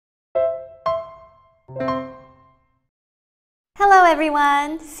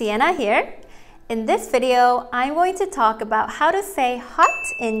everyone, Sienna here. In this video, I'm going to talk about how to say hot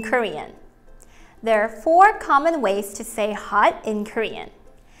in Korean. There are 4 common ways to say hot in Korean.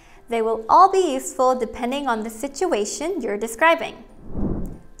 They will all be useful depending on the situation you're describing.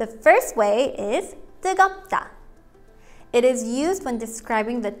 The first way is 뜨거우니까. It is used when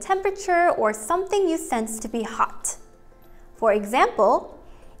describing the temperature or something you sense to be hot. For example,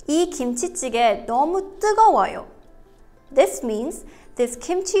 이 김치찌개 너무 뜨거워요. This means this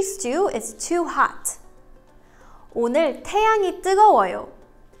kimchi stew is too hot. 오늘 태양이 뜨거워요.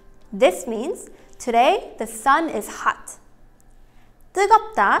 This means today the sun is hot.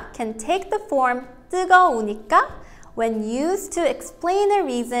 뜨겁다 can take the form 뜨거우니까 when used to explain a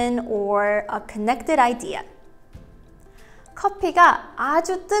reason or a connected idea. 커피가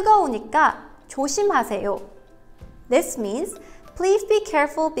아주 뜨거우니까 조심하세요. This means please be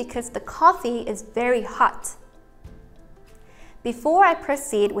careful because the coffee is very hot. Before I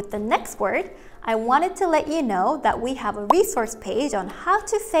proceed with the next word, I wanted to let you know that we have a resource page on how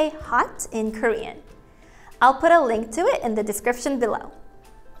to say hot in Korean. I'll put a link to it in the description below.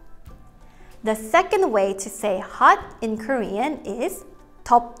 The second way to say hot in Korean is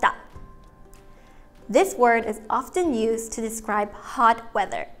덥다. This word is often used to describe hot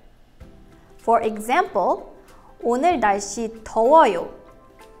weather. For example, 오늘 날씨 더워요.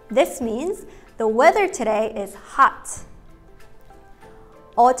 This means the weather today is hot.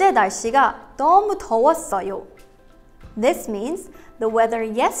 어제 날씨가 너무 더웠어요. This means the weather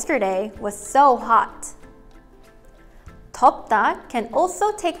yesterday was so hot. 덥다 can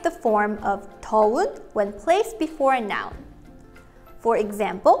also take the form of 더운 when placed before a noun. For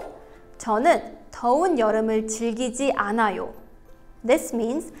example, 저는 더운 여름을 즐기지 않아요. This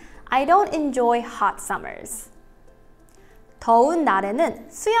means I don't enjoy hot summers. 더운 날에는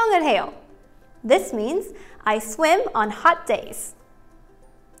수영을 해요. This means I swim on hot days.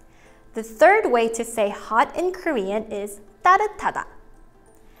 The third way to say hot in Korean is 따뜻하다.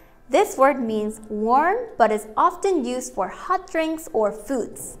 This word means warm but is often used for hot drinks or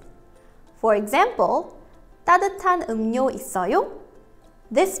foods. For example, 따뜻한 음료 있어요?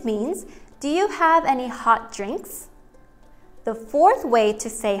 This means, do you have any hot drinks? The fourth way to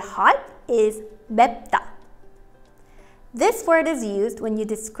say hot is maepda. This word is used when you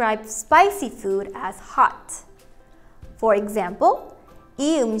describe spicy food as hot. For example,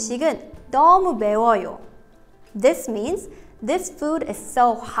 이 음식은 너무 매워요. This means this food is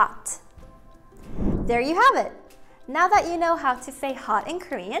so hot. There you have it. Now that you know how to say hot in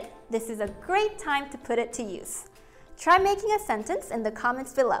Korean, this is a great time to put it to use. Try making a sentence in the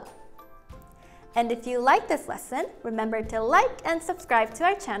comments below. And if you like this lesson, remember to like and subscribe to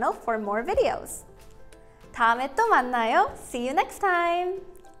our channel for more videos. 다음에 또 만나요. See you next time.